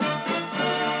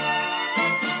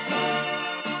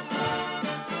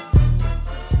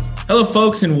Hello,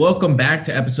 folks, and welcome back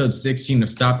to episode 16 of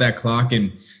Stop That Clock.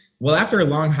 And well, after a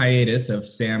long hiatus of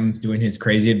Sam doing his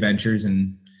crazy adventures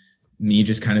and me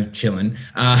just kind of chilling,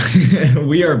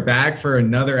 we are back for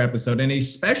another episode and a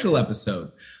special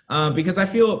episode because I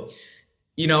feel,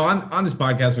 on this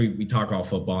podcast, we talk all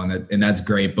football and that's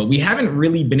great, but we haven't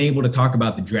really been able to talk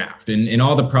about the draft and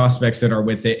all the prospects that are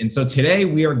with it. And so today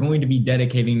we are going to be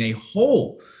dedicating a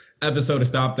whole episode of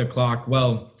Stop the Clock,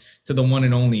 to the one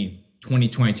and only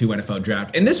 2022 NFL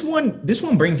draft. And this one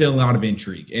brings in a lot of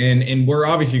intrigue. And we're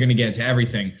obviously going to get into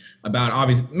everything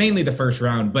about mainly the first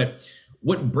round. But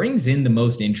what brings in the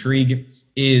most intrigue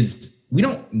is we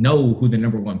don't know who the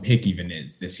number one pick even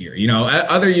is this year.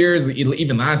 Other years,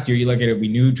 even last year, you look at it, we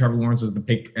knew Trevor Lawrence was the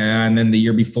pick. And then the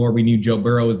year before, we knew Joe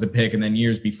Burrow was the pick. And then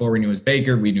years before, we knew it was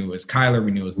Baker. We knew it was Kyler.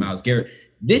 We knew it was Myles Garrett.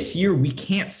 This year, we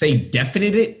can't say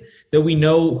definite that we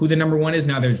know who the number one is.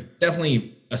 Now, there's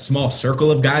definitely a small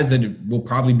circle of guys that will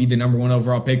probably be the number one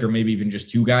overall pick, or maybe even just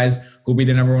two guys who will be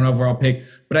the number one overall pick.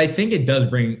 But I think it does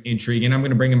bring intrigue. And I'm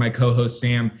going to bring in my co-host,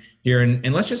 Sam, here.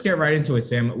 And let's just get right into it,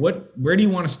 Sam. Where do you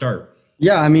want to start?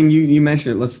 Yeah, I mean, you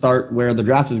mentioned it. Let's start where the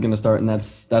draft is going to start, and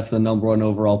that's the number one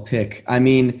overall pick. I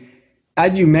mean,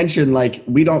 as you mentioned,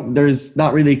 there's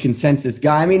not really a consensus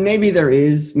guy. I mean, maybe there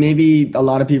is. Maybe a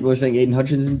lot of people are saying Aiden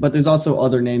Hutchinson, but there's also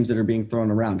other names that are being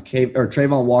thrown around.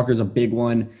 Trayvon Walker's a big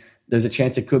one. There's a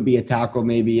chance it could be a tackle,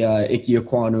 maybe Ike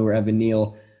Ekwonu or Evan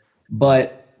Neal.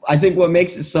 But I think what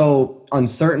makes it so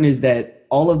uncertain is that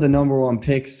all of the number one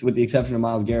picks, with the exception of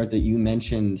Myles Garrett that you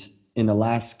mentioned in the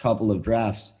last couple of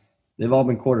drafts, they've all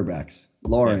been quarterbacks.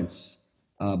 Lawrence,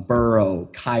 Burrow,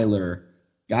 Kyler,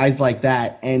 guys like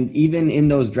that. And even in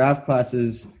those draft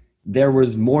classes, there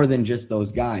was more than just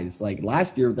those guys. Like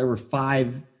last year, there were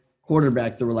 5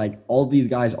 quarterbacks that were like, all these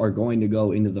guys are going to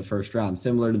go into the first round,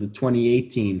 similar to the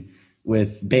 2018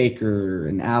 with Baker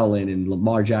and Allen and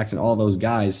Lamar Jackson, all those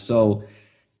guys. So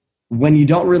when you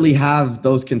don't really have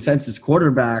those consensus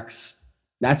quarterbacks,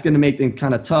 that's going to make them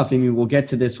kind of tough. I mean, we'll get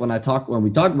to this when we talk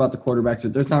about the quarterbacks,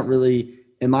 but there's not really,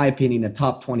 in my opinion, a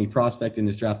top 20 prospect in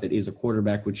this draft that is a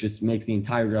quarterback, which just makes the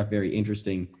entire draft very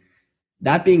interesting.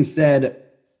 That being said,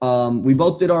 we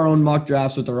both did our own mock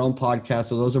drafts with our own podcast,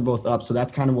 so those are both up. So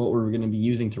that's kind of what we're going to be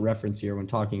using to reference here when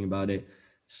talking about it.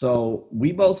 So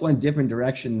we both went different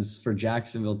directions for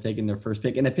Jacksonville taking their first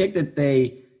pick, and a pick that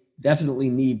they definitely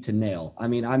need to nail. I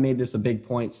mean, I made this a big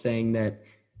point saying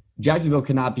that Jacksonville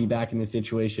cannot be back in this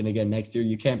situation again next year.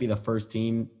 You can't be the first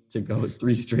team to go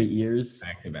 3 straight years.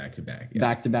 Back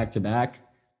to back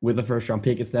with a first round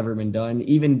pick. It's never been done.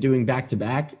 Even doing back to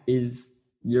back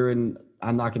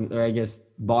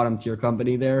bottom tier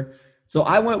company there. So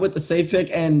I went with the safe pick,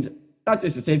 and not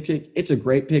just a safe pick, it's a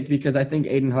great pick because I think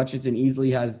Aiden Hutchinson easily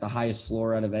has the highest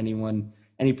floor out of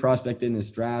any prospect in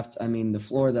this draft. I mean, the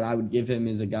floor that I would give him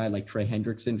is a guy like Trey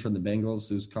Hendrickson from the Bengals,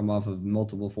 who's come off of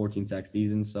multiple 14-sack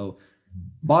seasons. So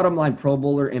bottom line Pro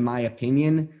Bowler, in my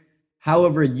opinion.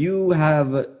 However, you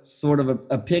have sort of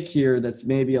a pick here that's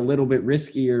maybe a little bit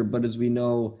riskier, but as we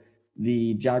know,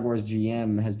 the Jaguars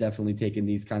GM has definitely taken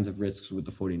these kinds of risks with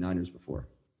the 49ers before.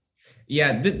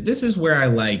 Yeah, this is where I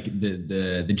like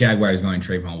the Jaguars going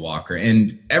Trayvon Walker.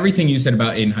 And everything you said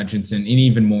about Aiden Hutchinson and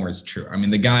even more is true. I mean,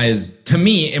 the guy is, to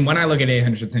me, and when I look at Aiden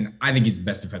Hutchinson, I think he's the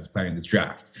best defensive player in this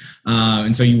draft.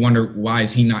 And so you wonder, why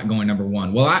is he not going number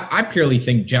one? Well, I purely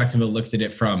think Jacksonville looks at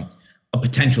it from a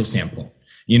potential standpoint.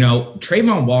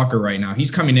 Trayvon Walker right now, he's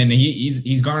coming in and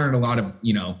he's garnered a lot of,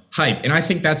 hype. And I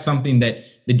think that's something that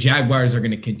the Jaguars are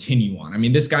going to continue on. I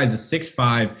mean, this guy's a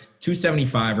 6'5",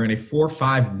 275, ran a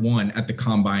 4.51 at the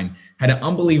combine, had an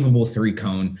unbelievable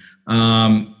 3-cone.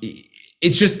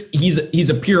 It's just, he's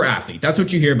a pure athlete. That's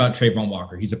what you hear about Trayvon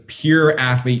Walker. He's a pure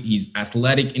athlete. He's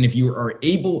athletic. And if you are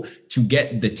able to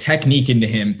get the technique into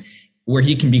him where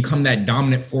he can become that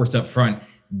dominant force up front,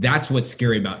 that's what's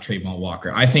scary about Trayvon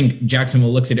Walker. I think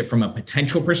Jacksonville looks at it from a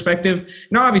potential perspective.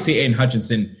 Now, obviously, Aiden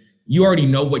Hutchinson, you already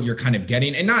know what you're kind of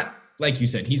getting. And not, like you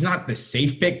said, he's not the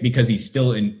safe pick because he's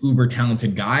still an uber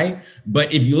talented guy.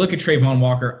 But if you look at Trayvon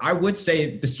Walker, I would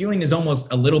say the ceiling is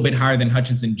almost a little bit higher than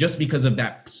Hutchinson just because of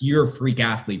that pure freak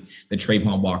athlete that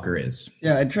Trayvon Walker is.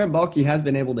 Yeah, and Trent Baalke has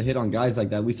been able to hit on guys like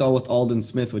that. We saw with Aldon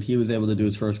Smith what he was able to do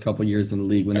his first couple years in the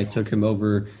league when they took him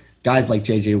over guys like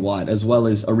J.J. Watt, as well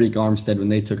as Arik Armstead. When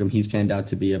they took him, he's panned out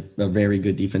to be a very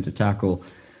good defensive tackle.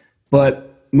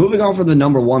 But moving on from the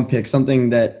number one pick, something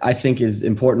that I think is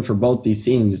important for both these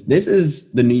teams, this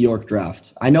is the New York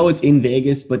draft. I know it's in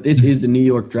Vegas, but this is the New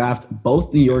York draft.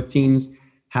 Both New York teams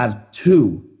have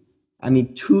two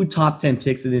top 10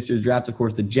 picks in this year's draft. Of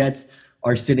course, the Jets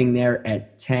are sitting there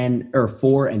at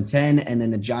 4 and 10, and then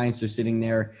the Giants are sitting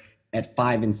there at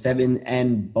 5 and 7.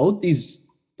 And both these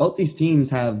both these teams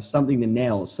have something to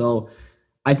nail. So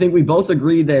I think we both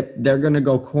agree that they're going to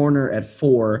go corner at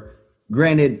 4.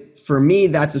 Granted, for me,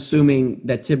 that's assuming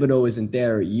that Thibodeau isn't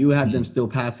there. You have them still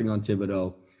passing on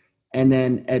Thibodeau. And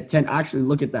then at 10, actually,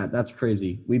 look at that. That's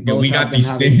crazy. We both have them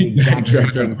having the exact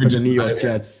same thing for the New York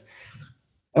Jets.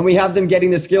 And we have them getting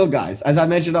the skill guys. As I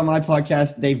mentioned on my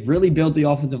podcast, they've really built the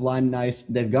offensive line nice.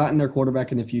 They've gotten their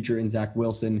quarterback in the future in Zach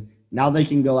Wilson. Now they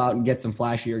can go out and get some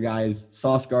flashier guys.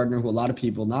 Sauce Gardner, who a lot of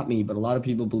people, not me, but a lot of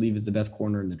people believe is the best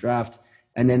corner in the draft.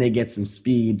 And then they get some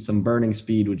speed, some burning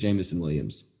speed with Jameson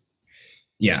Williams.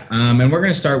 Yeah, and we're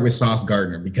going to start with Sauce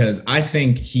Gardner because I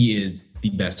think he is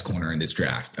the best corner in this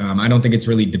draft. I don't think it's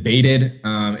really debated,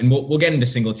 and we'll get into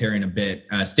Singletary in a bit,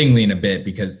 Stingley in a bit,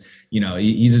 because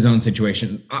he's his own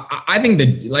situation. I think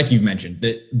that, like you've mentioned,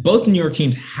 that both New York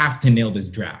teams have to nail this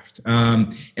draft.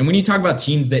 And when you talk about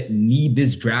teams that need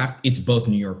this draft, it's both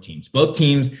New York teams. Both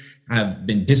teams have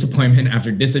been disappointment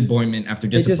after disappointment after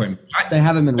disappointment. They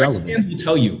haven't been relevant. Fans will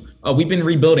tell you, "Oh, we've been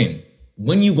rebuilding."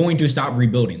 When are you going to stop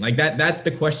rebuilding? Like that's the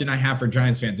question I have for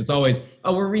Giants fans. It's always,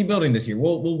 "Oh, we're rebuilding this year.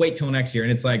 We'll wait till next year."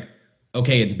 And it's like,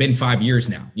 okay, it's been 5 years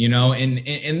now,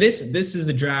 and this is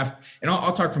a draft. And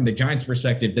I'll talk from the Giants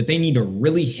perspective that they need to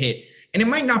really hit. And it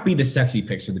might not be the sexy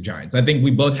picks for the Giants. I think we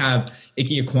both have Ike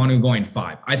Ekwonu going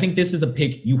 5. I think this is a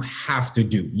pick you have to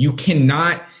do. You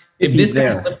cannot, if this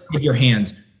guy slips out of your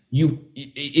hands,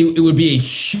 it would be a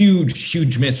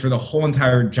huge miss for the whole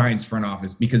entire Giants front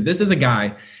office, because this is a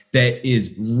guy that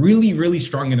is really, really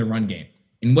strong in the run game.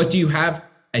 And what do you have?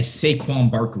 A Saquon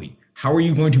Barkley. How are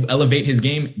you going to elevate his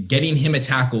game? Getting him a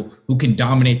tackle who can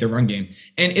dominate the run game.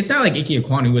 And it's not like Ike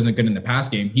Ekwonu wasn't good in the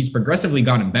past game. He's progressively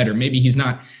gotten better. Maybe he's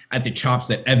not at the chops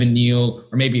that Evan Neal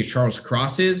or maybe Charles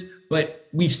Cross is, but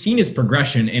we've seen his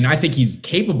progression, and I think he's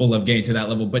capable of getting to that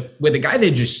level. But with a guy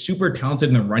that's just super talented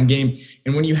in the run game,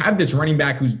 and when you have this running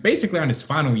back who's basically on his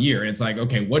final year, and it's like,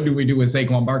 okay, what do we do with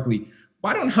Saquon Barkley?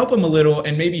 Why don't help him a little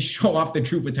and maybe show off the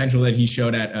true potential that he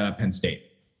showed at Penn State?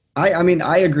 I mean,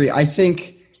 I agree. I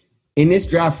think in this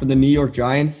draft for the New York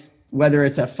Giants, whether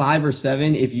it's at 5 or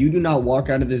 7, if you do not walk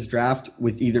out of this draft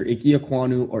with either Ike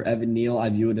Ekwonu or Evan Neal, I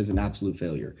view it as an absolute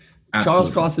failure. Absolutely.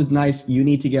 Charles Cross is nice. You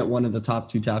need to get one of the top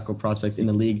 2 tackle prospects in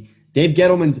the league. Dave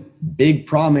Gettleman's big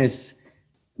promise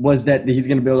was that he's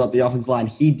going to build up the offensive line.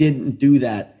 He didn't do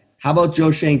that. How about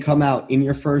Joe Shane come out in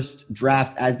your first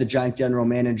draft as the Giants general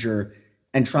manager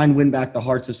and try and win back the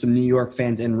hearts of some New York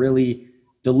fans and really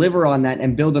deliver on that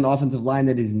and build an offensive line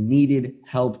that has needed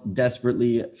help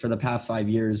desperately for the past 5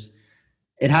 years.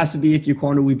 It has to be Ike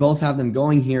Ekwonu. We both have them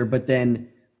going here, but then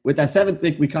with that 7th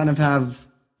pick, we kind of have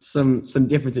some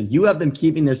differences. You have them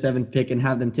keeping their 7th pick and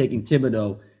have them taking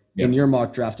Thibodeau in your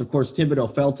mock draft. Of course, Thibodeau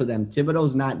fell to them.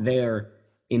 Thibodeau's not there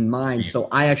in mind, so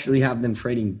I actually have them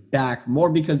trading back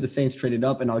more because the Saints traded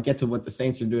up, and I'll get to what the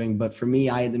Saints are doing. But for me,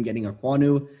 I had them getting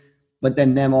Ekwonu, but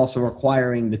then them also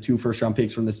acquiring the 2 first-round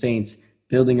picks from the Saints,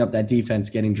 building up that defense,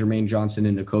 getting Jermaine Johnson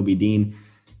and Nakobe Dean.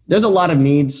 There's a lot of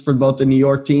needs for both the New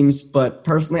York teams, but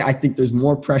personally, I think there's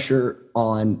more pressure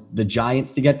on the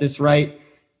Giants to get this right,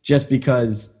 just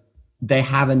because they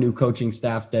have a new coaching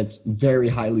staff that's very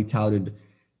highly touted.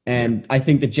 And I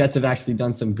think the Jets have actually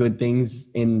done some good things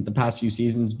in the past few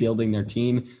seasons building their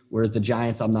team, whereas the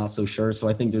Giants, I'm not so sure. So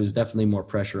I think there's definitely more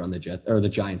pressure on the Jets or the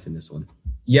Giants in this one.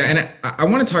 Yeah, and I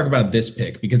want to talk about this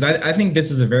pick because I think this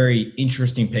is a very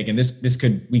interesting pick, and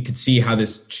we could see how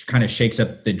this kind of shakes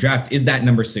up the draft. Is that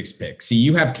number 6 pick? See,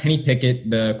 you have Kenny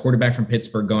Pickett, the quarterback from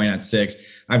Pittsburgh, going at 6.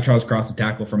 I have Charles Cross, the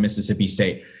tackle from Mississippi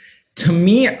State. To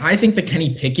me, I think the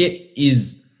Kenny Pickett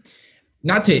is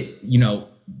not to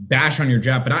bash on your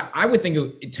draft, but I would think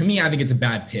I think it's a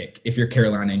bad pick if you're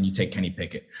Carolina and you take Kenny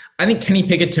Pickett. I think Kenny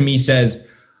Pickett to me says,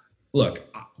 look.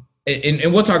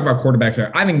 And we'll talk about quarterbacks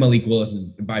there. I think Malik Willis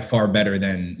is by far better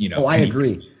than, Oh, I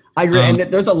agree. And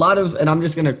there's a lot of, and I'm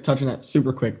just going to touch on that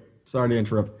super quick. Sorry to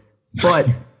interrupt. But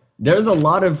there's a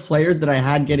lot of players that I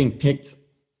had getting picked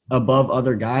above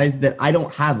other guys that I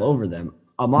don't have over them.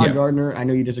 Gardner, I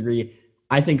know you disagree.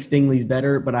 I think Stingley's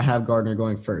better, but I have Gardner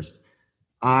going first.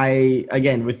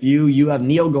 With you have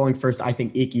Neal going first. I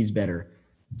think Ike's better.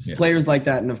 Players like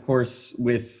that. And of course,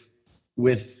 with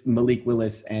Malik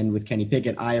Willis and with Kenny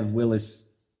Pickett, I have Willis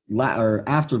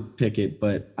after Pickett,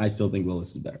 but I still think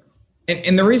Willis is better.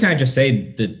 And the reason I just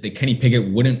say that Kenny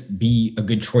Pickett wouldn't be a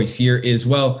good choice here is,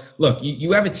 well, look,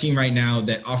 you have a team right now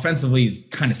that offensively is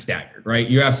kind of staggered, right?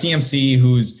 You have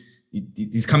CMC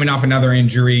he's coming off another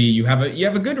injury. You have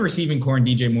a good receiving core in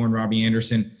DJ Moore and Robbie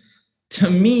Anderson. To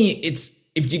me,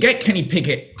 if you get Kenny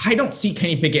Pickett, I don't see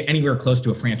Kenny Pickett anywhere close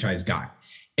to a franchise guy.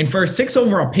 And for a 6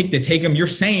 overall pick to take him, you're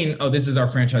saying, oh, this is our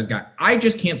franchise guy. I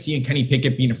just can't see Kenny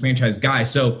Pickett being a franchise guy.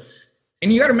 So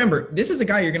And you got to remember, this is a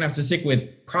guy you're going to have to stick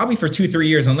with probably for 2-3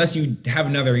 years, unless you have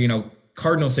another,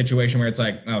 Cardinal situation where it's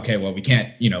like, okay, well, we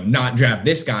can't, not draft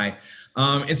this guy.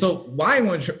 And so why I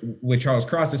went with Charles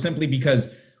Cross is simply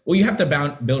because, well, you have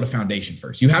to build a foundation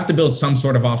first. You have to build some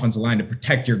sort of offensive line to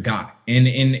protect your guy.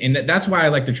 And that's why I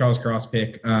like the Charles Cross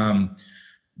pick.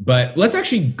 But let's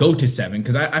actually go to 7,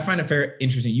 because I find it very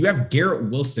interesting. You have Garrett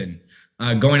Wilson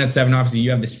going at 7. Obviously,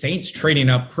 you have the Saints trading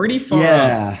up pretty far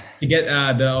up to get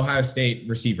the Ohio State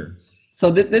receiver. So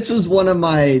this was one of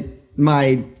my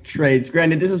trades.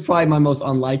 Granted, this is probably my most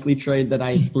unlikely trade that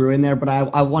I threw in there, but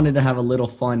I wanted to have a little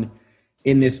fun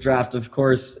in this draft. Of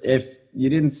course, if you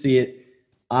didn't see it,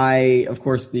 the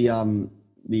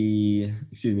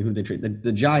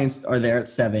Giants are there at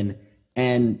 7,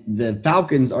 and the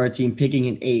Falcons are a team picking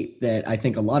an 8 that I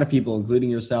think a lot of people, including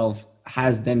yourself,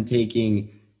 has them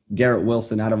taking Garrett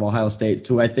Wilson out of Ohio State,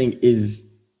 who I think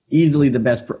is easily the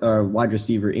best wide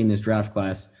receiver in this draft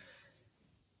class.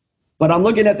 But I'm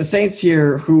looking at the Saints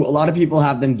here, who a lot of people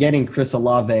have them getting Chris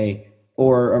Olave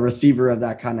or a receiver of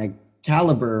that kind of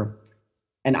caliber.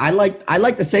 And I like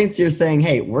the Saints here saying,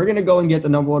 hey, we're going to go and get the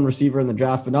number 1 receiver in the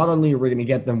draft, but not only are we going to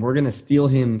get them, we're going to steal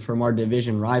him from our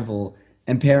division rival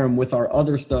and pair him with our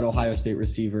other stud Ohio State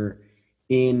receiver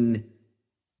in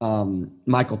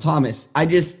Michael Thomas.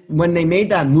 When they made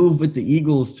that move with the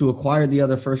Eagles to acquire the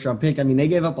other first-round pick, I mean, they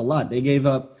gave up a lot. They gave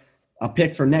up a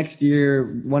pick for next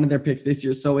year, one of their picks this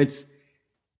year. So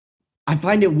I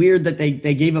find it weird that they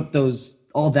gave up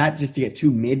all that just to get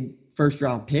 2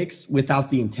 mid-first-round picks without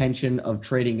the intention of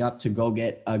trading up to go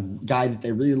get a guy that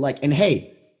they really like. And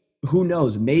hey, who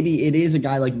knows? Maybe it is a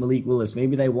guy like Malik Willis.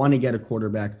 Maybe they want to get a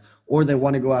quarterback, or they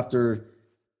want to go after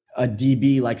a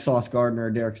DB like Sauce Gardner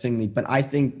or Derek Stingley. But I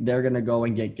think they're going to go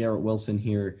and get Garrett Wilson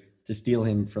here to steal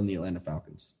him from the Atlanta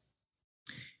Falcons.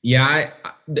 Yeah,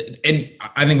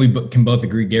 I think we can both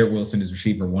agree Garrett Wilson is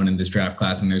receiver 1 in this draft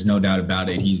class, and there's no doubt about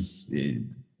it.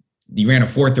 He ran a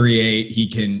 4.38. He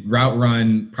can route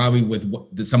run probably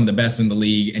with some of the best in the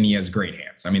league, and he has great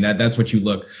hands. I mean, that's what you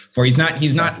look for. He's not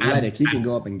athletic. He can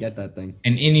go up and get that thing.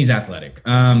 And he's athletic.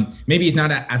 Maybe he's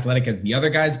not athletic as the other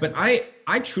guys, but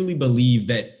I truly believe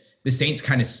that the Saints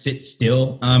kind of sit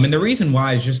still. And the reason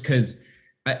why is just because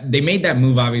they made that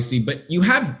move, obviously, but you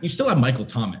still have Michael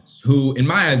Thomas, who in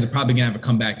my eyes is probably going to have a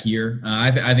comeback year.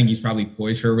 I think he's probably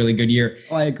poised for a really good year.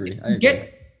 Oh, I agree.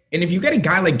 And if you get a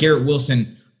guy like Garrett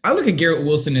Wilson, I look at Garrett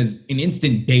Wilson as an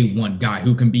instant day 1 guy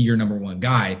who can be your number 1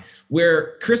 guy,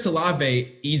 where Chris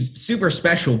Olave, he's super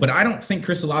special, but I don't think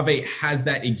Chris Olave has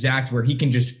that exact where he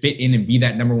can just fit in and be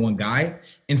that number 1 guy.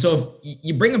 And so if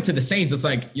you bring him to the Saints, it's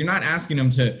like you're not asking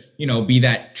him to, be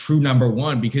that true number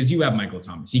 1, because you have Michael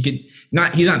Thomas. He's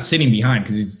not sitting behind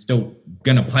because he's still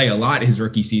going to play a lot his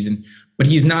rookie season, but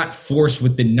he's not forced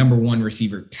with the number 1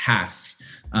 receiver tasks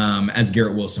as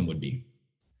Garrett Wilson would be.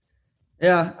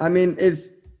 Yeah, I mean,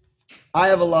 I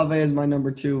have Olave as my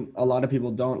number 2. A lot of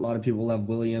people don't. A lot of people have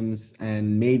Williams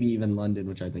and maybe even London,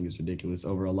 which I think is ridiculous,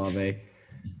 over Olave.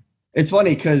 It's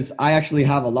funny because I actually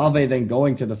have Olave then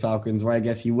going to the Falcons, where I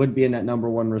guess he would be in that number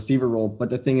 1 receiver role. But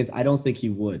the thing is, I don't think he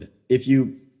would.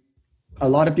 A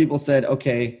lot of people said,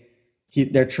 okay,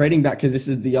 they're trading back, because this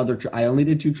is the other. I only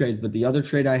did 2 trades, but the other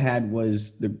trade I had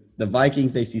was the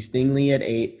Vikings. They see Stingley at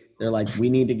 8. They're like, we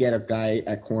need to get a guy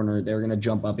at corner. They're going to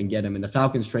jump up and get him. And the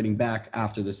Falcons trading back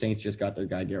after the Saints just got their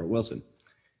guy, Garrett Wilson.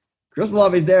 Chris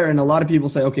Olave's there, and a lot of people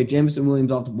say, okay, Jameson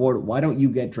Williams off the board. Why don't you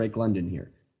get Drake London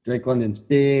here? Drake London's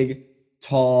big,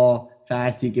 tall,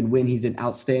 fast. He can win. He's an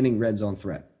outstanding red zone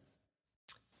threat.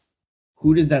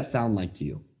 Who does that sound like to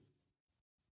you?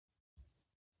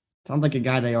 Sounds like a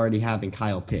guy they already have in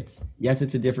Kyle Pitts. Yes,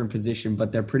 it's a different position,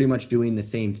 but they're pretty much doing the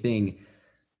same thing.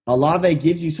 Olave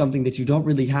gives you something that you don't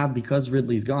really have because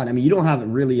Ridley's gone. I mean, you don't have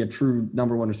really a true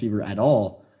number 1 receiver at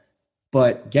all,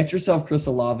 but get yourself Chris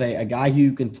Olave, a guy who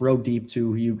you can throw deep to,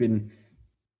 who you can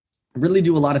really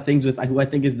do a lot of things with, who I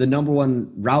think is the number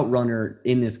 1 route runner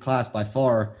in this class by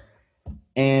far,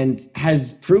 and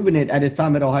has proven it at his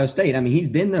time at Ohio State. I mean, he's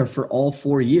been there for all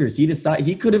 4 years. He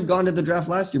could have gone to the draft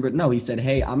last year, but no, he said,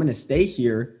 hey, I'm going to stay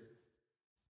here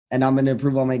and I'm going to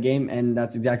improve on my game. And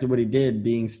that's exactly what he did,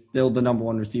 being still the number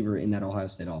 1 receiver in that Ohio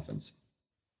State offense.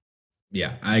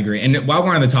 Yeah, I agree. And while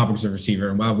we're on the topics of receiver,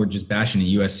 and while we're just bashing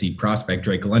the USC prospect,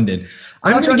 Drake London,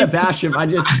 I'm not trying to bash him.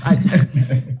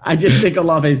 I just think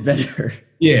Olave's better.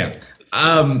 Yeah.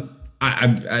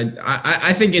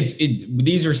 I think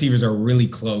these receivers are really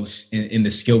close in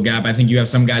the skill gap. I think you have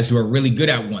some guys who are really good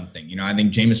at one thing. I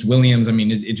think Jameis Williams, I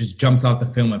mean, it just jumps out the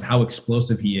film of how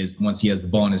explosive he is once he has the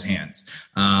ball in his hands.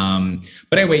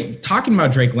 But anyway, talking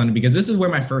about Drake London, because this is where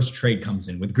my first trade comes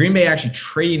in, with Green Bay actually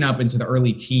trading up into the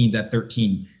early teens at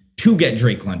 13 to get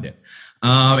Drake London.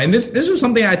 And this was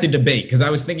something I had to debate because I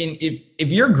was thinking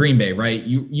if you're Green Bay, right,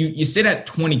 you sit at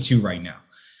 22 right now.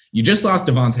 You just lost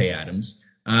Devontae Adams.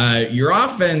 Your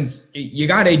offense, you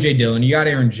got A.J. Dillon, you got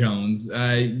Aaron Jones.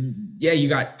 You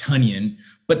got Tunyon,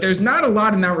 but there's not a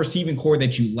lot in that receiving core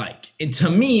that you like. And to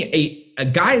me, a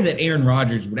guy that Aaron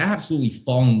Rodgers would absolutely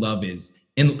fall in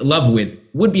love with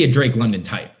would be a Drake London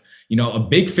type. A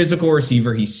big physical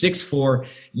receiver. He's 6'4".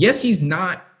 Yes, he's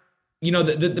not.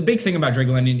 The big thing about Drake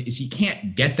London is he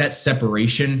can't get that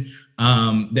separation.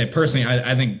 That personally,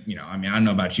 I think, I don't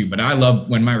know about you, but I love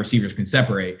when my receivers can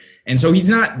separate. And so he's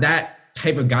not that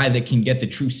type of guy that can get the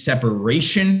true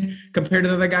separation compared to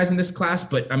the other guys in this class.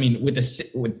 But with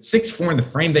 6'4" in the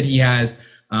frame that he has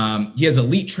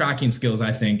elite tracking skills,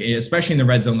 I think, especially in the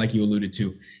red zone, like you alluded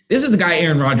to. This is a guy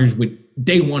Aaron Rodgers would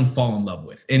day one fall in love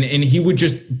with. And he would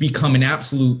just become an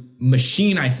absolute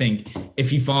machine, I think, if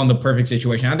he fall in the perfect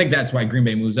situation. I think that's why Green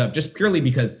Bay moves up, just purely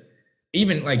because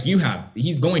even like you have,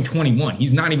 he's going 21.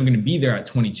 He's not even going to be there at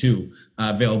 22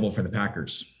 available for the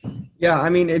Packers. Yeah,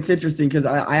 it's interesting because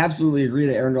I absolutely agree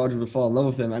that Aaron Rodgers would fall in love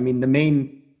with him. The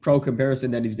main pro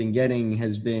comparison that he's been getting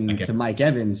has been to Mike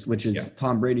Evans, which is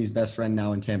Tom Brady's best friend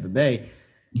now in Tampa Bay.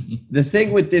 The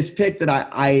thing with this pick that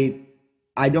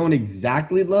I don't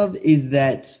exactly love is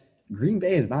that Green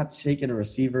Bay has not taken a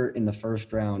receiver in the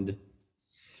first round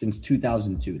since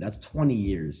 2002. That's 20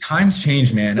 years. Times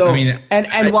change, man. So,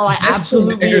 and while I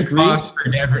absolutely agree,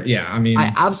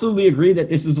 I absolutely agree that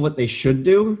this is what they should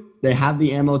do. They have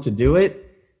the ammo to do it.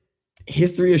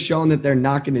 History has shown that they're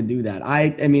not going to do that.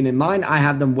 In mine, I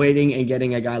have them waiting and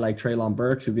getting a guy like Treylon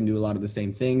Burks who can do a lot of the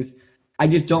same things. I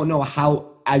just don't know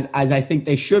how, as I think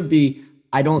they should be.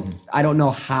 I don't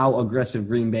know how aggressive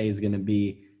Green Bay is going to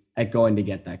be at going to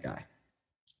get that guy.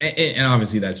 And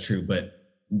obviously that's true, but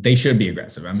they should be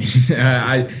aggressive.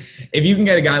 If you can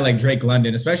get a guy like Drake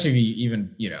London, especially if he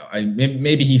even,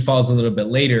 maybe he falls a little bit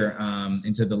later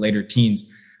into the later teens.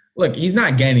 Look, he's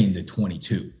not getting to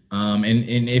 22.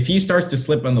 And if he starts to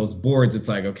slip on those boards, it's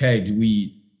like, okay, do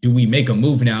we make a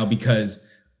move now? Because,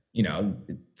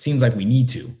 it seems like we need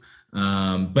to.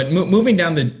 But moving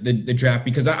down the draft,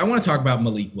 because I want to talk about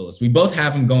Malik Willis. We both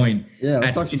have him going. Yeah,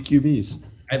 let's talk some QBs.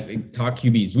 Talk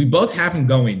QBs. We both have him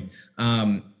going,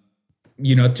 to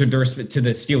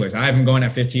the Steelers. I have him going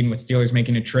at 15 with Steelers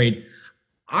making a trade.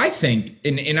 I think,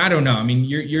 and I don't know.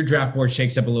 Your draft board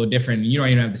shakes up a little different. You don't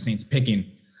even have the Saints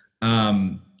picking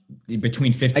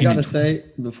between 15. I gotta say,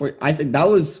 I think that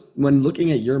was when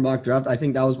looking at your mock draft. I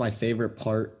think that was my favorite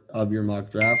part of your mock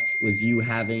draft was you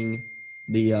having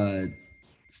the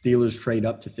Steelers trade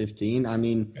up to 15.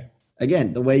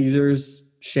 Again, the way yours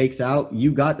shakes out,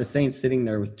 you got the Saints sitting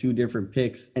there with two different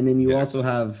picks, and then you also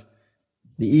have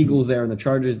the Eagles there and the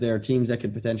Chargers there, teams that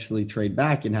could potentially trade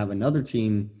back and have another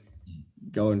team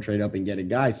go and trade up and get a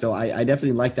guy. So I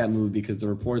definitely like that move because the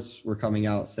reports were coming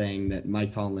out saying that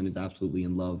Mike Tomlin is absolutely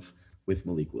in love with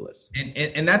Malik Willis.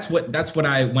 And that's what when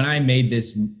I made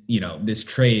this, this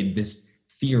trade, this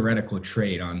theoretical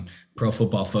trade on Pro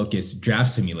Football Focus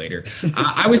Draft Simulator,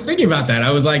 I was thinking about that.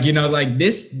 I was like,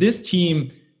 this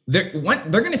team, they're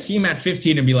going to see him at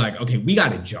 15 and be like, okay, we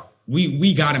got to jump.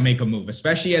 We got to make a move,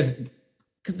 especially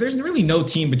because there's really no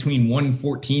team between 1 and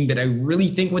 14 that I really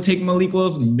think would take Malik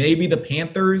Willis. Maybe the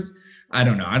Panthers. I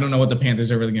don't know. I don't know what the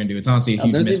Panthers are really going to do. It's honestly a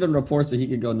huge there's even reports that he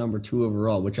could go number 2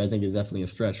 overall, which I think is definitely a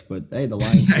stretch. But hey, the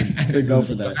Lions could go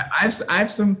for that.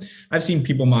 I've seen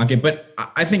people mock it, but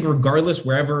I think regardless,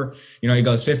 wherever he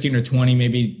goes 15 or 20,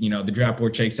 maybe the draft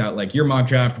board shakes out like your mock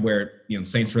draft where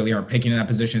Saints really aren't picking in that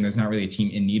position. There's not really a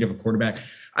team in need of a quarterback.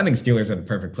 I think Steelers are the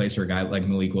perfect place for a guy like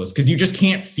Malik Willis because you just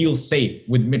can't feel safe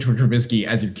with Mitchell Trubisky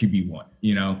as your QB1.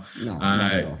 No,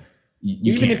 not at all.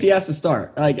 Even if he has to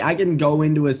start, I can go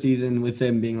into a season with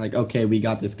him being like, okay, we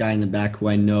got this guy in the back who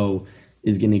I know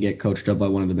is going to get coached up by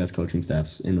one of the best coaching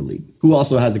staffs in the league, who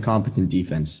also has a competent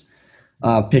defense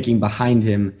picking behind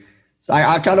him. So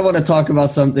I kind of want to talk about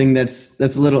something that's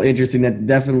a little interesting that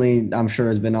definitely I'm sure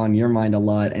has been on your mind a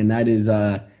lot, and that is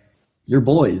your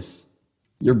boys.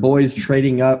 Your boys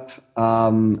trading up,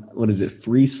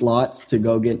 3 slots to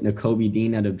go get Nakobe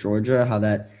Dean out of Georgia, how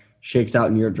that shakes out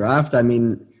in your draft.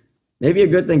 Maybe a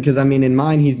good thing because, in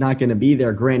mine, he's not going to be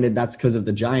there. Granted, that's because of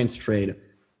the Giants trade.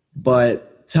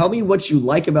 But tell me what you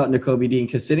like about Nakobe Dean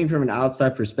because sitting from an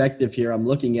outside perspective here, I'm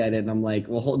looking at it and I'm like,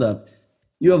 well, hold up.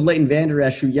 You have Leighton Vander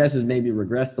Esch, who, yes, has maybe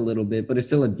regressed a little bit, but is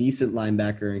still a decent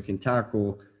linebacker and can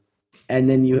tackle. And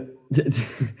then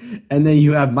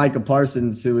you have Micah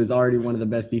Parsons, who is already one of the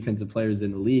best defensive players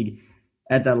in the league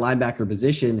at that linebacker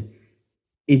position.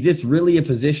 Is this really a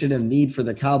position of need for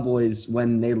the Cowboys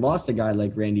when they lost a guy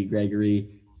like Randy Gregory,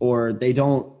 or they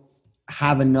don't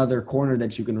have another corner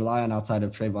that you can rely on outside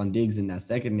of Trayvon Diggs in that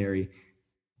secondary,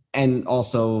 and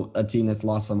also a team that's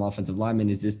lost some offensive linemen,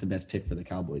 is this the best pick for the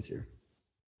Cowboys here?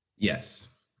 Yes.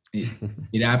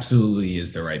 It absolutely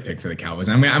is the right pick for the Cowboys.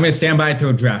 I'm going to stand by it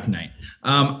till draft night.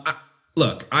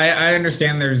 Look, I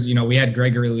understand there's, we had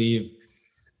Gregory leave.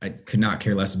 I could not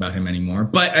care less about him anymore,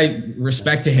 but I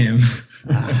respect to him.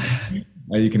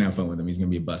 You can have fun with him. He's going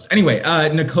to be a bust. Anyway,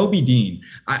 Nakobe Dean,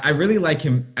 I really like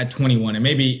him at 21, and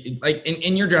maybe like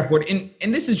in your draft board,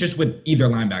 and this is just with either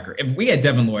linebacker. If we had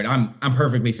Devin Lloyd, I'm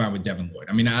perfectly fine with Devin Lloyd.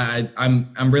 I mean,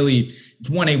 I'm really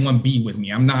 1A, 1B with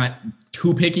me. I'm not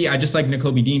too picky. I just like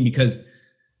Nakobe Dean because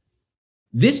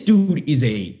this dude is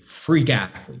a freak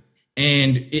athlete.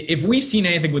 And if we've seen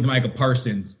anything with Michael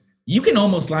Parsons, you can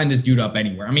almost line this dude up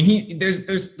anywhere. I mean,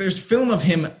 there's film of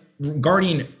him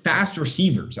guarding fast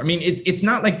receivers. I mean, it's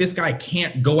not like this guy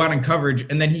can't go out in coverage,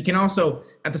 and then he can also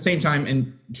at the same time,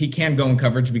 and he can go in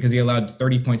coverage because he allowed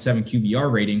 30.7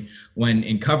 QBR rating when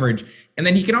in coverage, and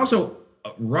then he can also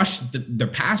rush the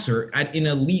passer at an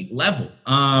elite level.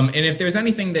 And if there's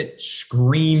anything that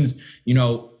screams,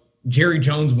 Jerry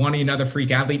Jones wanting another freak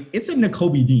athlete, it's a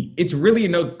Nakobe Dean. It's really a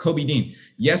Nakobe Dean.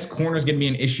 Yes, corner is going to be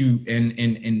an issue,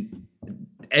 and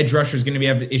edge rusher is going to be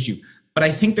an issue. But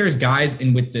I think there's guys,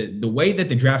 and with the way that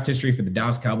the draft history for the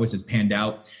Dallas Cowboys has panned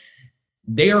out,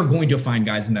 they are going to find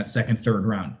guys in that second, third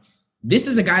round. This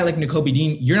is a guy like Nakobe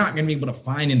Dean you're not going to be able to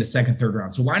find in the second, third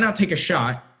round. So why not take a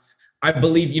shot? I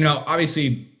believe,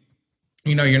 obviously,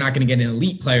 you're not going to get an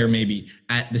elite player maybe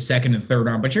at the second and third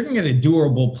round, but you're going to get a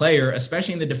durable player,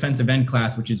 especially in the defensive end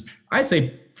class, which is, I'd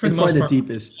say, for the most part, the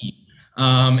deepest.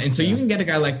 And so you can get a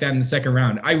guy like that in the second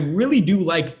round. I really do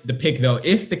like the pick, though.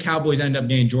 If the Cowboys end up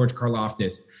getting George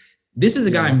Karlaftis, this is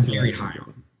a guy I'm very high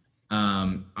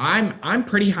on. I'm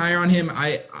pretty high on him.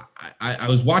 I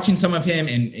was watching some of him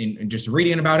and just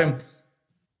reading about him.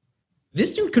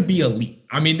 This dude could be elite.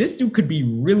 I mean, this dude could be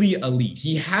really elite.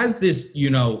 He has this,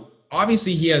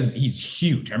 obviously he's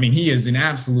huge. I mean, he is an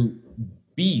absolute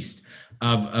beast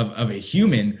of a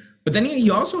human. But then he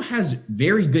also has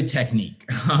very good technique.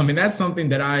 And that's something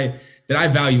that I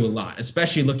value a lot,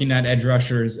 especially looking at edge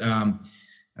rushers.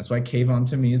 That's why Kayvon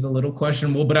to me is a little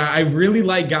questionable, but I really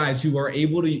like guys who are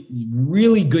able to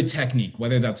really good technique,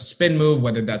 whether that's a spin move,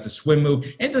 whether that's a swim move.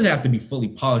 And it doesn't have to be fully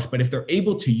polished, but if they're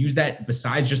able to use that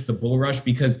besides just the bull rush,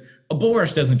 because a bull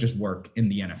rush doesn't just work in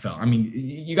the NFL. I mean,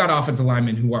 you got offensive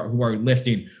linemen who are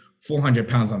lifting 400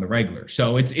 pounds on the regular.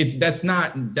 So that's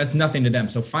nothing to them.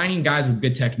 So finding guys with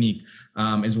good technique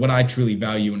is what I truly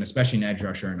value, and especially an edge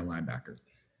rusher and a linebacker.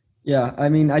 Yeah, I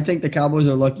mean, I think the Cowboys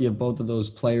are lucky if both of those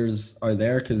players are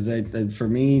there, because for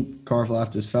me,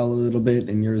 Karlaftis fell a little bit,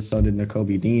 and yours so did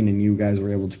Nakobe Dean, and you guys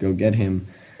were able to go get him.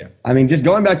 Yeah. I mean, just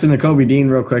going back to Nakobe Dean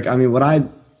real quick, I mean, what I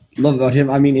love about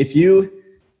him, I mean, if you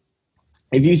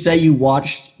say you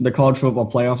watched the college football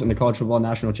playoffs and the college football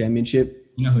national championship,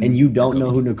 and you don't know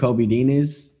who Nakobe Dean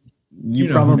is, you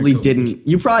probably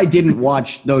didn't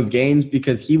watch those games,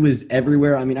 because he was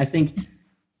everywhere. I mean, I think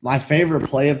my favorite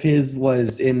play of his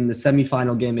was in the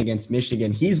semifinal game against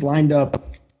Michigan. He's lined up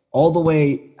all the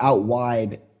way out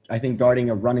wide, I think guarding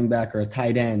a running back or a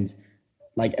tight end,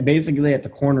 like basically at the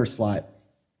corner slot.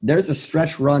 There's a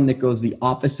stretch run that goes the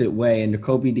opposite way, and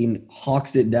Nakobe Dean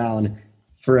hawks it down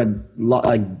for a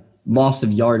loss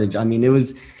of yardage. I mean, it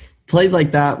was plays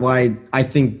like that why I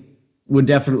think would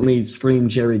definitely scream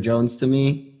Jerry Jones to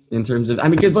me in terms of, I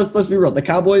mean, because let's be real, the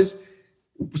Cowboys,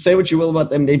 say what you will about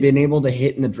them, they've been able to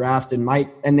hit in the draft and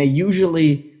they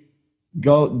usually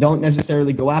don't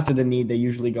necessarily go after the need. They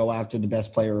usually go after the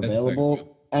best player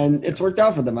available, and it's worked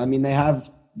out for them. I mean, they have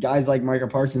guys like Micah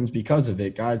Parsons because of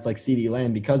it, guys like CeeDee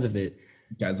Lamb because of it,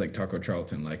 guys like Taco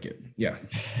Charlton like it. Yeah.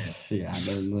 Yeah.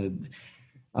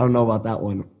 I don't know about that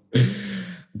one,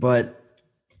 but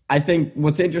I think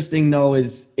what's interesting though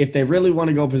is if they really want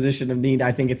to go position of need,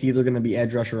 I think it's either going to be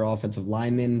edge rusher or offensive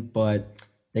lineman, but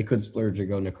they could splurge or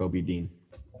go Nakobe Dean.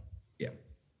 Yeah.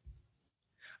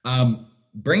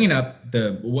 Bringing up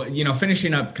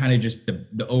finishing up kind of just the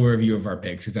overview of our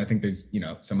picks, because I think there's,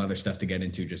 some other stuff to get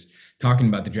into just talking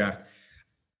about the draft.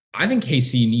 I think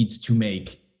KC needs to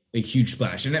make a huge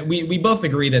splash. And we both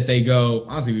agree that they go,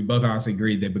 honestly, we both honestly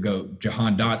agree they would go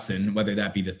Jahan Dotson, whether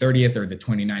that be the 30th or the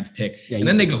 29th pick. Yeah, and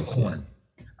then they go corner.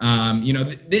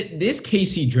 This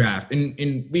KC draft,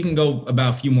 and we can go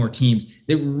about a few more teams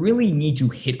that really need to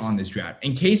hit on this draft.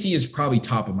 And KC is probably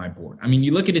top of my board. I mean,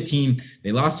 you look at a team,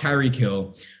 they lost Tyreek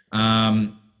Hill.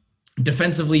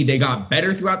 Defensively, they got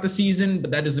better throughout the season,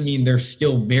 but that doesn't mean they're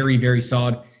still very, very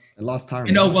solid. They lost Tyron.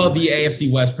 You know, well, the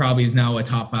AFC West probably is now a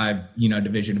top 5,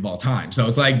 division of all time. So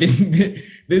it's like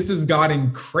this has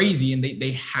gotten crazy, and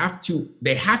they have to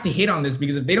hit on this,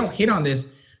 because if they don't hit on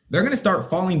this, they're going to start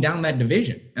falling down that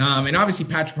division. And obviously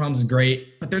Patrick Mahomes is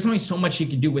great, but there's only so much he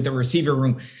can do with the receiver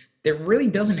room that really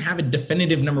doesn't have a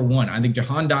definitive number one. I think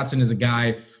Jahan Dotson is a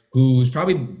guy who's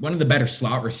probably one of the better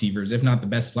slot receivers, if not the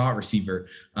best slot receiver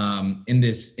in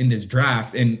this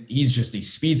draft. And he's just a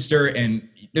speedster. And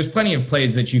there's plenty of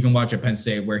plays that you can watch at Penn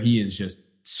State where he is just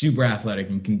super athletic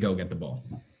and can go get the ball.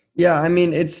 Yeah, I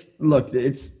mean, it's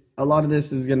a lot of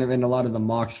this is going to, and a lot of the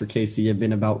mocks for KC have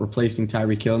been about replacing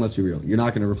Tyreek Hill. And let's be real, you're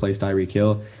not going to replace Tyreek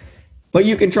Hill, but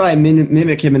you can try and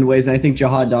mimic him in ways. And I think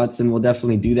Jahan Dotson will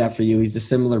definitely do that for you. He's a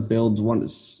similar build, one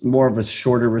more of a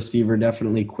shorter receiver,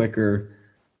 definitely quicker.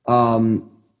 And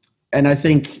I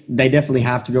think they definitely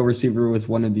have to go receiver with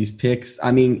one of these picks.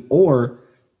 I mean, or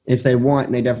if they want,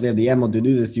 and they definitely have the ammo to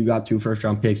do this, you got 2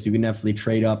 first-round picks. You can definitely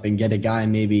trade up and get a guy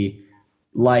maybe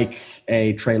like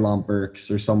a Treylon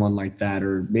Burks or someone like that,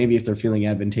 or maybe if they're feeling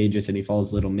advantageous and he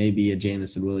falls a little, maybe a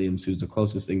Jamison Williams, who's the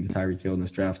closest thing to Tyreek Hill in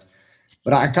this draft.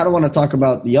 But I kind of want to talk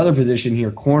about the other position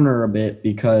here, corner, a bit,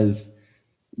 because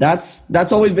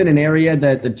that's always been an area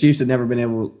that the Chiefs have never been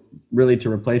able really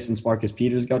to replace since Marcus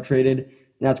Peters got traded, and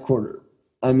that's corner.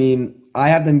 I mean, I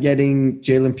have them getting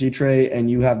Jalen Petre, and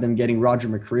you have them getting Roger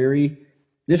McCreary.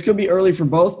 This could be early for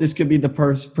both. This could be the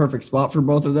perfect spot for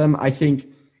both of them. I think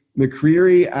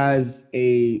McCreary as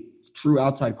a true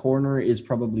outside corner is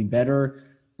probably better,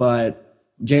 but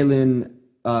Jalen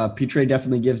Petre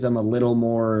definitely gives them a little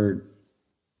more,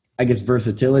 I guess,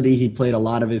 versatility. He played a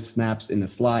lot of his snaps in the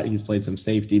slot. He's played some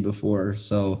safety before,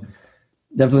 so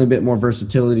definitely a bit more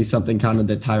versatility, something kind of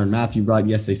that Tyrann Mathieu brought.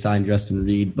 Yes, they signed Justin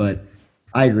Reed, but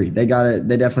I agree. They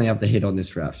definitely have to hit on this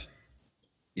draft.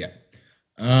 Yeah.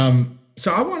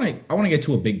 So I want to get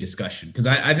to a big discussion, because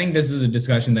I think this is a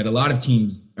discussion that a lot of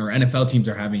teams or NFL teams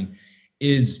are having,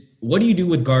 is what do you do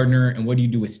with Gardner and what do you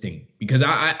do with Stingley? Because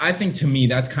I think, to me,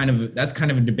 that's kind of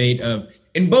a debate of,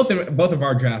 in both of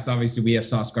our drafts, obviously we have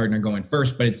Sauce Gardner going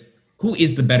first, but it's who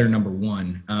is the better number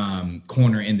one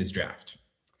corner in this draft?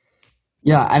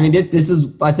 Yeah, I mean, this is,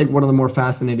 I think, one of the more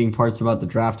fascinating parts about the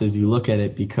draft as you look at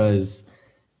it, because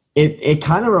it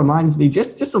kind of reminds me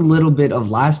just a little bit of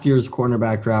last year's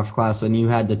cornerback draft class when you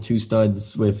had the 2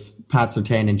 studs with Pat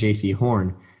Surtain and J.C.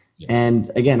 Horn. Yeah. And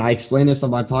again, I explained this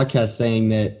on my podcast, saying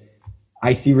that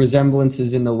I see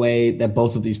resemblances in the way that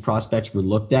both of these prospects were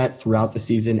looked at throughout the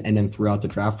season and then throughout the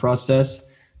draft process.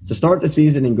 To start the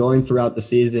season and going throughout the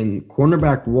season,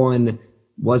 cornerback 1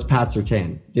 was Pat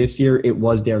Surtain. This year it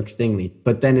was Derek Stingley.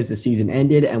 But then as the season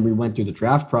ended and we went through the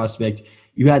draft prospect,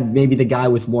 you had maybe the guy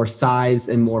with more size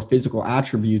and more physical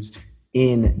attributes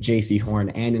in J.C. Horn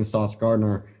and in Sauce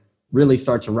Gardner really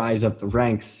start to rise up the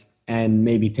ranks and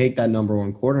maybe take that number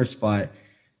 1 corner spot.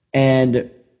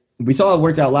 And we saw it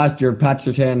worked out last year. Pat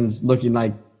Surtain's looking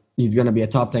like he's going to be a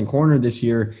top 10 corner this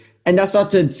year. And that's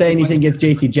not to say anything against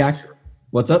J.C. Jackson.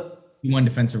 What's up? He won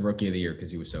Defensive Rookie of the Year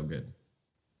because he was so good.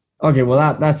 Okay,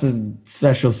 well, that's a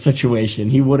special situation.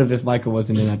 He would have if Michael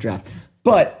wasn't in that draft.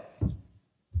 But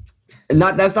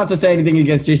that's not to say anything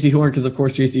against J.C. Horn, because, of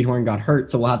course, J.C. Horn got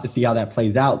hurt, so we'll have to see how that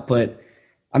plays out. But,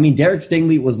 I mean, Derek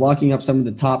Stingley was locking up some of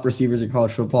the top receivers in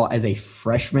college football as a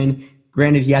freshman.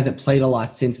 Granted, he hasn't played a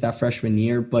lot since that freshman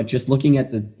year, but just looking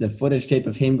at the footage tape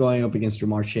of him going up against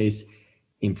Jamar Chase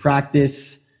in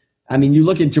practice, I mean, you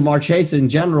look at Jamar Chase in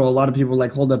general, a lot of people are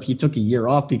like, hold up, he took a year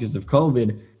off because of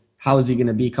COVID. How is he going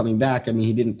to be coming back? I mean,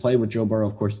 he didn't play with Joe Burrow.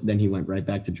 Of course, then he went right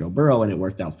back to Joe Burrow, and it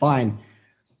worked out fine.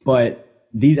 But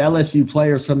these LSU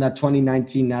players from that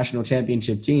 2019 national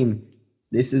championship team,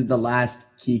 this is the last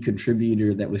key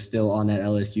contributor that was still on that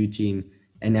LSU team.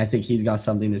 And I think he's got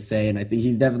something to say. And I think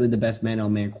he's definitely the best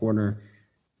man-on-man corner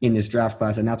in this draft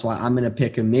class. And that's why I'm going to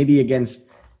pick him, maybe against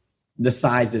the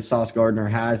size that Sauce Gardner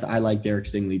has. I like Derek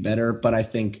Stingley better, but I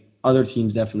think other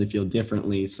teams definitely feel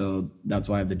differently. So that's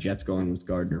why I have the Jets going with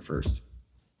Gardner first.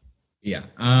 Yeah.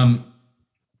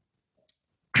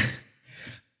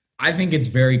 I think it's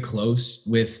very close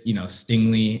with,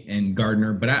 Stingley and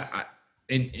Gardner, but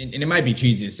and it might be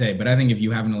cheesy to say, but I think if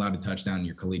you haven't allowed a touchdown in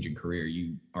your collegiate career,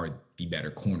 you are the better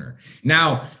corner.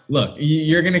 Now, look,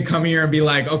 you're going to come here and be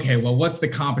like, okay, well, what's the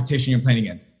competition you're playing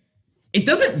against? It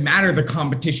doesn't matter the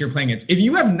competition you're playing against. If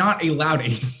you have not allowed a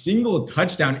single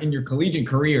touchdown in your collegiate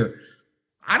career,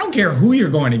 I don't care who you're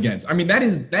going against. I mean, that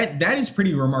is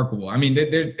pretty remarkable. I mean,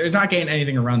 there's not getting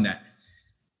anything around that.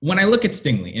 When I look at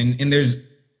Stingley, and there's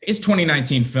his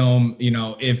 2019 film,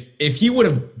 if he would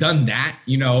have done that,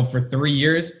 for 3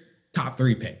 years, top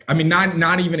 3 pick. I mean,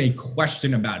 not even a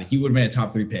question about it. He would have been a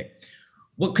top 3 pick.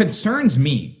 What concerns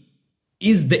me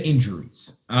is the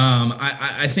injuries.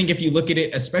 I think if you look at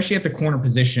it, especially at the corner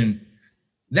position,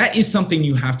 that is something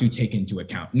you have to take into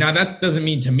account. Now, that doesn't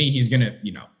mean to me he's going to,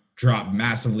 drop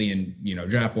massively in,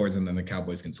 draft boards and then the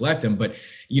Cowboys can select him. But,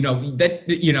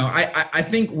 I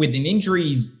think with an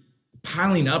injuries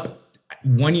piling up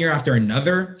one year after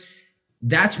another,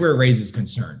 that's where it raises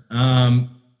concern.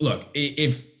 Look,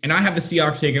 and I have the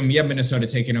Seahawks taking him, you have Minnesota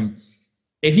taking him.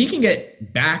 If he can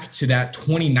get back to that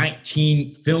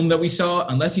 2019 film that we saw,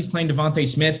 unless he's playing Devontae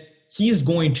Smith, he is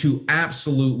going to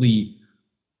absolutely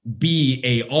be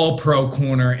a all-pro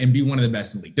corner and be one of the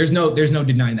best in the league. There's no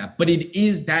denying that. But it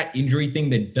is that injury thing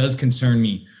that does concern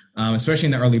me, especially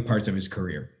in the early parts of his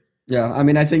career. Yeah, I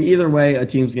mean, I think either way, a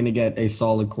team's going to get a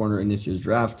solid corner in this year's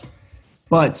draft.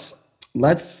 But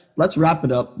let's wrap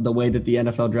it up the way that the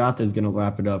NFL draft is going to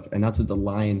wrap it up, and that's with the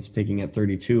Lions picking at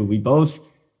 32. We both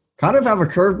kind of have a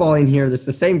curveball in here. That's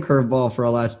the same curveball for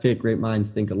our last pick. Great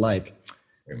minds think alike.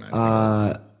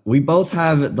 We both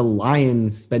have the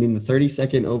Lions spending the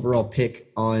 32nd overall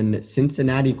pick on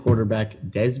Cincinnati quarterback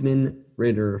Desmond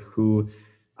Ridder, who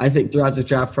I think throughout the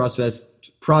draft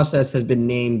process has been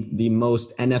named the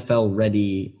most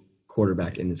NFL-ready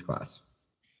quarterback in this class.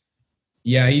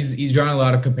 Yeah, he's drawn a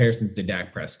lot of comparisons to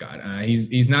Dak Prescott.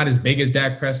 He's not as big as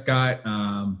Dak Prescott,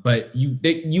 but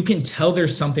you can tell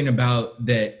there's something about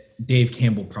that Dave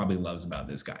Campbell probably loves about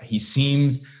this guy. He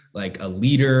seems like a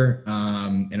leader,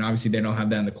 and obviously they don't have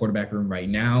that in the quarterback room right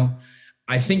now.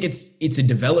 I think it's a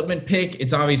development pick.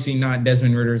 It's obviously not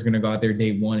Desmond Ridder is going to go out there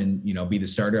day one and be the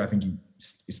starter. I think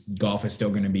Goff is still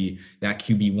going to be that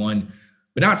QB1,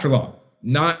 but not for long.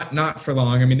 Not for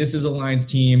long. I mean, this is a Lions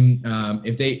team.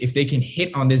 If they can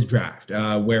hit on this draft,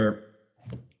 where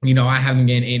I have them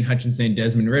getting Aiden Hutchinson,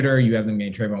 Desmond Ridder, you have them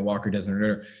getting Trayvon Walker, Desmond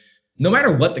Ridder. No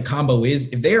matter what the combo is,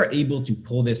 if they are able to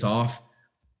pull this off,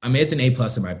 I mean, it's an A+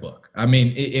 in my book. I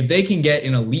mean, if they can get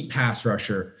an elite pass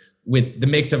rusher with the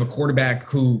mix of a quarterback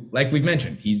who, like we've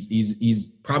mentioned, he's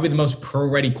probably the most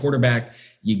pro-ready quarterback.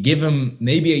 You give him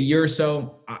maybe a year or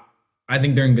so, I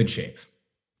think they're in good shape.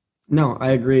 No,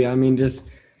 I agree. I mean, this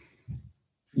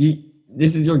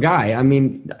is your guy. I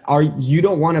mean, you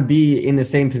don't want to be in the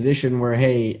same position where,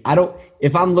 hey,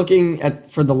 if I'm looking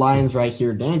for the Lions right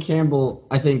here, Dan Campbell,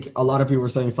 I think a lot of people are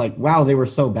saying it's like, wow, they were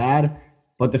so bad,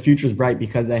 but the future's bright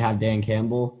because they have Dan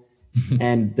Campbell.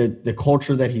 And the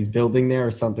culture that he's building there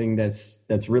is something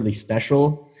that's really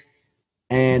special.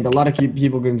 And a lot of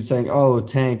people are going to be saying, oh,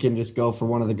 tank and just go for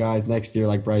one of the guys next year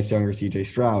like Bryce Young or CJ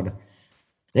Stroud.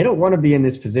 They don't want to be in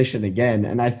this position again.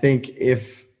 And I think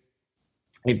if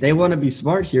they want to be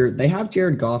smart here, they have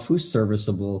Jared Goff, who's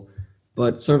serviceable,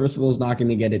 but serviceable is not going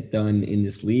to get it done in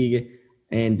this league.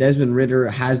 And Desmond Ridder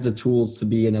has the tools to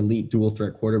be an elite dual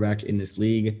threat quarterback in this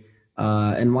league.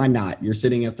 And why not? You're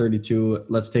sitting at 32.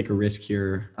 Let's take a risk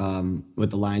here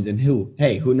with the Lions. And who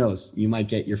knows? You might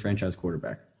get your franchise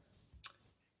quarterback.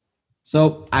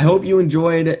 So I hope you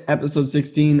enjoyed episode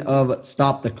 16 of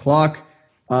Stop the Clock.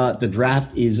 The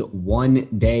draft is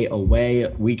 1 day away.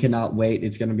 We cannot wait.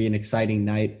 It's going to be an exciting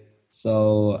night.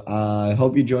 So I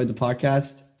hope you enjoyed the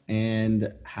podcast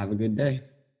and have a good day.